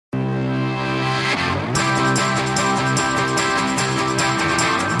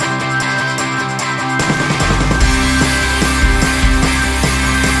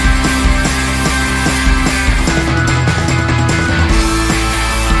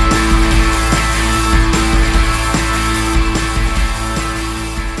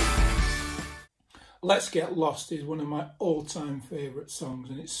Let's Get Lost is one of my all-time favourite songs,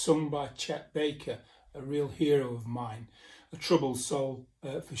 and it's sung by Chet Baker, a real hero of mine, a troubled soul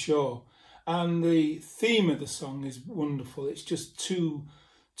for sure. And the theme of the song is wonderful. It's just two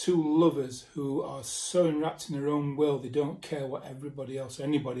lovers who are so enwrapped in their own world, they don't care what everybody else or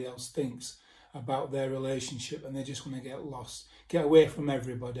anybody else thinks about their relationship, and they just want to get lost, get away from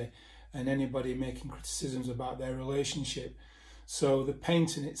everybody and anybody making criticisms about their relationship. So the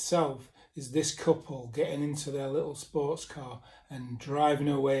painting itself is this couple getting into their little sports car and driving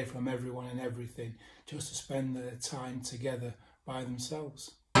away from everyone and everything just to spend their time together by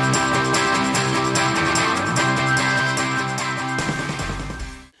themselves.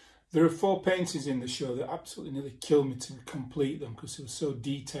 There are 4 paintings in the show that absolutely nearly killed me to complete them because they were so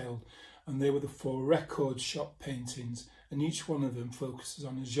detailed, and they were the 4 record shop paintings, and each one of them focuses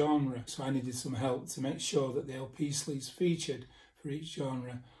on a genre. So I needed some help to make sure that the LP sleeves featured for each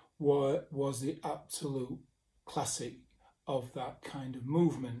genre was the absolute classic of that kind of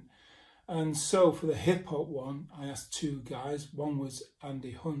movement. And so for the hip-hop one, I asked 2 guys. One was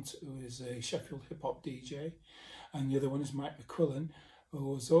Andy Hunt, who is a Sheffield hip-hop DJ, and the other one is Mike McQuillan, who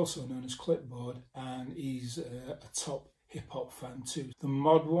was also known as Clipboard, and he's a top hip-hop fan too. The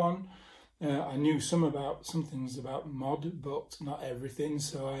mod one, I knew some things about mod, but not everything,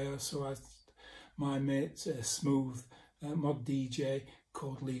 so I also asked my mate, smooth mod DJ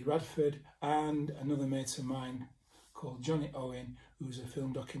called Lee Radford, and another mate of mine called Johnny Owen, who's a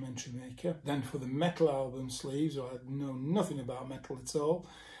film documentary maker. Then for the metal album sleeves, I know nothing about metal at all,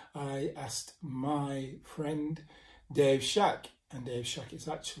 I asked my friend Dave Shack, and Dave Shack is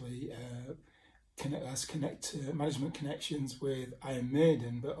actually has management connections with Iron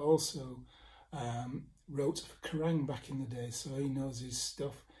Maiden, but also wrote for Kerrang back in the day, so he knows his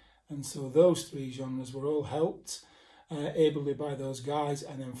stuff. And so those 3 genres were all helped ably by those guys.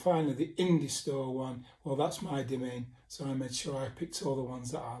 And then finally the indie store one, well, that's my domain, so I made sure I picked all the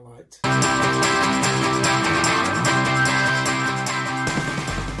ones that I liked.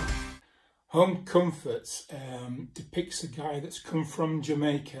 Home Comforts depicts a guy that's come from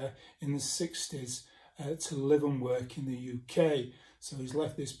Jamaica in the 60s to live and work in the UK. So he's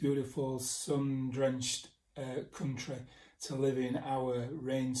left this beautiful sun-drenched country to live in our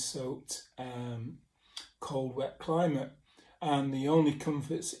rain-soaked, cold, wet climate. And the only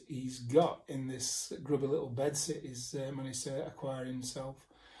comforts he's got in this grubby little bedsit he's managed to acquire himself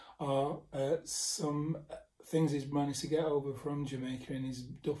are some things he's managed to get over from Jamaica in his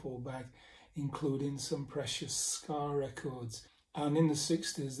duffel bag, including some precious ska records. And in the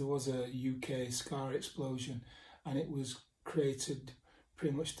 60s there was a UK ska explosion, and it was created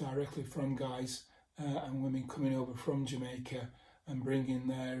pretty much directly from guys and women coming over from Jamaica and bringing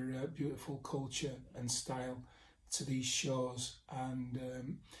their beautiful culture and style to these shores and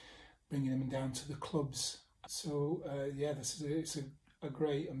bringing them down to the clubs. So yeah, it's a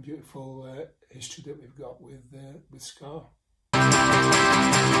great and beautiful history that we've got with ska.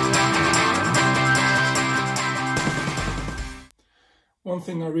 One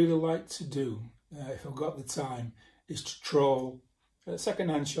thing I really like to do, if I've got the time, is to trawl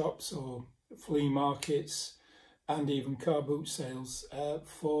second-hand shops or flea markets and even car boot sales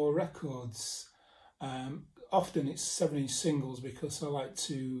for records. Often it's 7-inch singles, because I like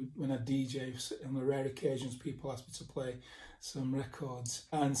to, when I DJ, on the rare occasions people ask me to play some records,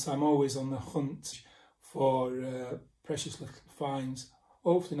 and so I'm always on the hunt for precious little finds,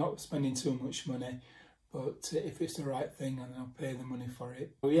 hopefully not spending too much money, but if it's the right thing, and I'll pay the money for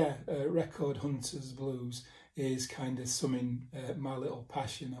it. So yeah, Record Hunters Blues is kind of summing my little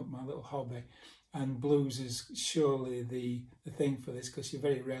passion up, my little hobby. And blues is surely the thing for this, because you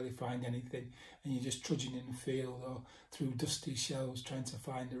very rarely find anything, and you're just trudging in the field or through dusty shelves trying to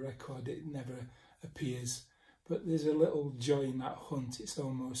find a record. It never appears. But there's a little joy in that hunt. It's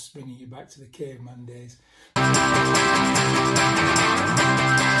almost bringing you back to the caveman days.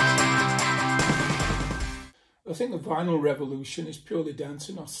 I think the vinyl revolution is purely down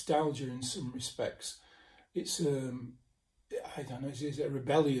to nostalgia in some respects. It's, I don't know, is it a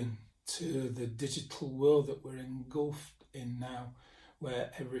rebellion to the digital world that we're engulfed in now,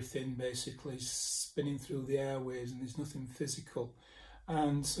 where everything basically is spinning through the airwaves and there's nothing physical.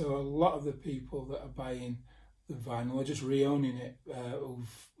 And so a lot of the people that are buying the vinyl are just re-owning it,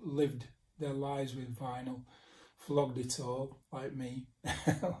 who've lived their lives with vinyl, flogged it all, like me,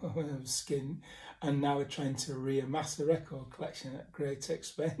 when I was skin, and now we're trying to re-amass a record collection at great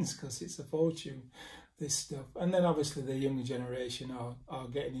expense, because it's a fortune, this stuff. And then obviously the younger generation are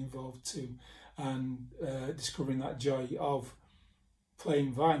getting involved too, and discovering that joy of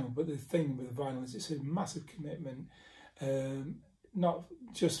playing vinyl. But the thing with vinyl is it's a massive commitment. not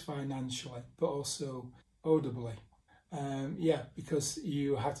just financially, but also audibly. Yeah, because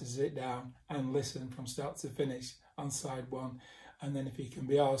you have to sit down and listen from start to finish on side one, and then if you can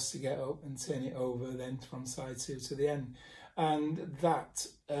be asked to get up and turn it over, then from side two to the end. And that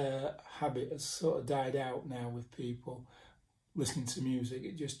habit has sort of died out now with people listening to music.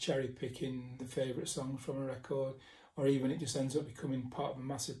 It just cherry picking the favourite songs from a record, or even it just ends up becoming part of a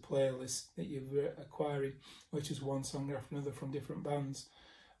massive playlist that you're acquiring, which is one song after another from different bands.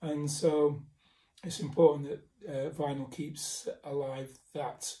 And so it's important that vinyl keeps alive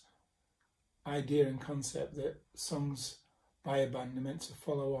that idea and concept that songs by a band are meant to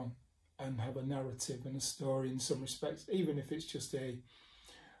follow on and have a narrative and a story in some respects, even if it's just a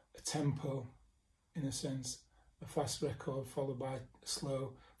tempo, in a sense, a fast record followed by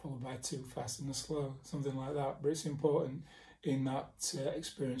slow, followed by two fast and a slow, something like that. But it's important in that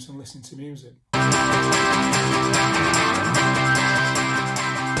experience and listening to music.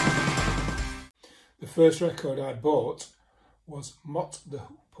 The first record I bought was Mott the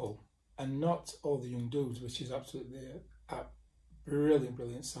Hoople, and not All the Young Dudes, which is absolutely a brilliant,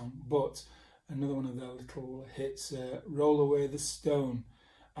 brilliant song, but another one of their little hits, Roll Away the Stone.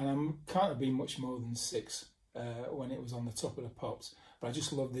 And I can't have been much more than 6 when it was on the top of the pops, but I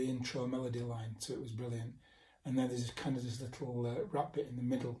just loved the intro melody line, so it was brilliant. And then there's kind of this little rap bit in the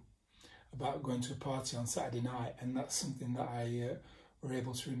middle about going to a party on Saturday night, and that's something that I were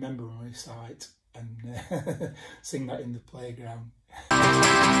able to remember and recite and sing that in the playground.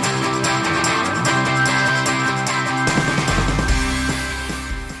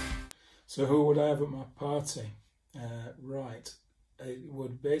 So who would I have at my party? Right, it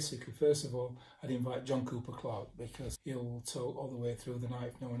would basically, first of all, I'd invite John Cooper Clarke, because he'll talk all the way through the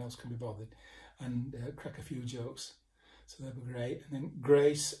night if no one else can be bothered, and crack a few jokes, so that'd be great. And then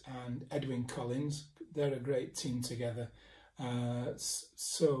Grace and Edwyn Collins, they're a great team together.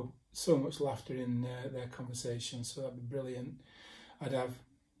 So much laughter in their conversation, so that'd be brilliant. I'd have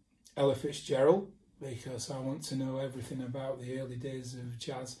Ella Fitzgerald, because I want to know everything about the early days of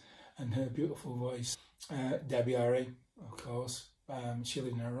jazz and her beautiful voice. Debbie Harry, of course. She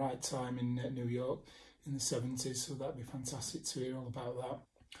lived in her right time in New York in the 70s, so that'd be fantastic to hear all about that.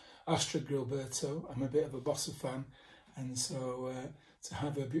 Astrid Gilberto, I'm a bit of a bossa fan, and so to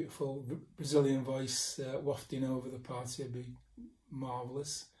have a beautiful Brazilian voice wafting over the party would be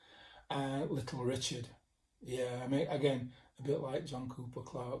marvellous. Little Richard, yeah, I mean, again, a bit like John Cooper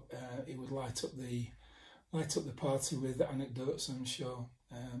Clarke, he would light up the party with anecdotes, I'm sure.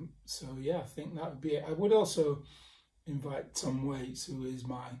 So yeah, I think that would be it. I would also invite Tom Waits, who is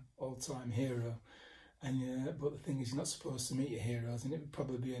my all-time hero, and but the thing is, you're not supposed to meet your heroes, and it would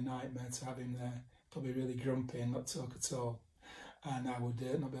probably be a nightmare to have him there. Probably really grumpy and not talk at all, and I would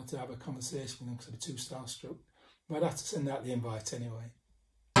not be able to have a conversation with him because I'd be too starstruck. But I'd have to send out the invite anyway.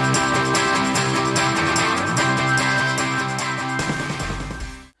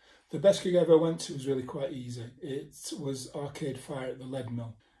 The best gig I ever went to was really quite easy. It was Arcade Fire at the Lead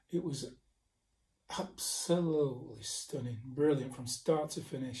Mill. It was absolutely stunning, brilliant from start to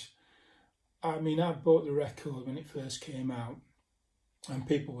finish. I mean, I bought the record when it first came out, and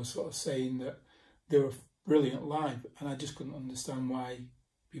people were sort of saying that they were brilliant live, and I just couldn't understand why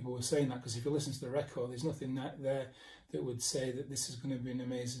people were saying that, because if you listen to the record, there's nothing there that would say that this is going to be an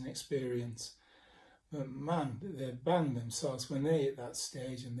amazing experience. But man, the band themselves, when they hit that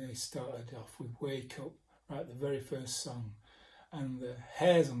stage and they started off with Wake Up, right, the very first song, and the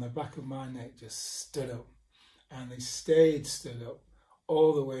hairs on the back of my neck just stood up, and they stood up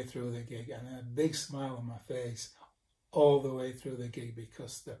all the way through the gig, and a big smile on my face all the way through the gig,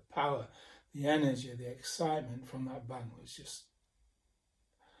 because the power, the energy, the excitement from that band was just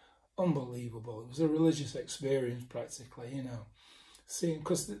unbelievable. It was a religious experience practically, you know. Seeing,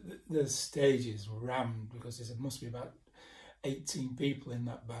 because the stage is rammed, because there must be about 18 people in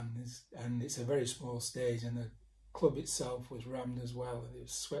that band, and it's a very small stage, and the club itself was rammed as well. There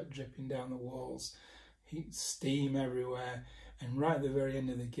was sweat dripping down the walls, heat, steam everywhere, and right at the very end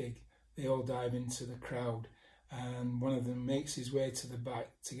of the gig, they all dive into the crowd, and one of them makes his way to the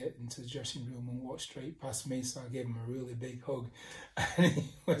back to get into the dressing room and walk straight past me, so I gave him a really big hug, and he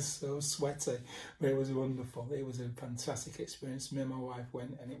was so sweaty, but it was wonderful. It was a fantastic experience. Me and my wife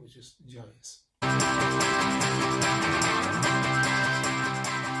went, and it was just joyous.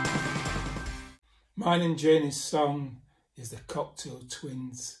 Mine and Janie's song is the Cocktail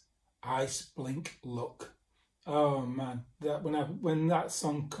Twins' Ice Blink Look. Oh man, that when that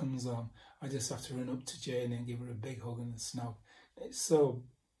song comes on, I just have to run up to Janie and give her a big hug and a snog. It's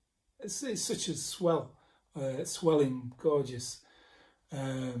such a swelling, gorgeous,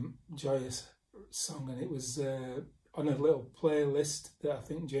 joyous song, and it was on a little playlist that I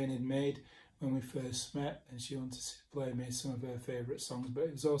think Jane had made when we first met, and she wanted to play me some of her favourite songs, but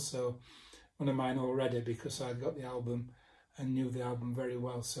it was also one of mine already because I got the album and knew the album very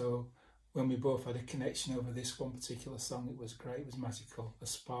well. So when we both had a connection over this one particular song, it was great, it was magical. A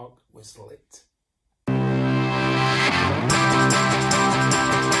spark was lit.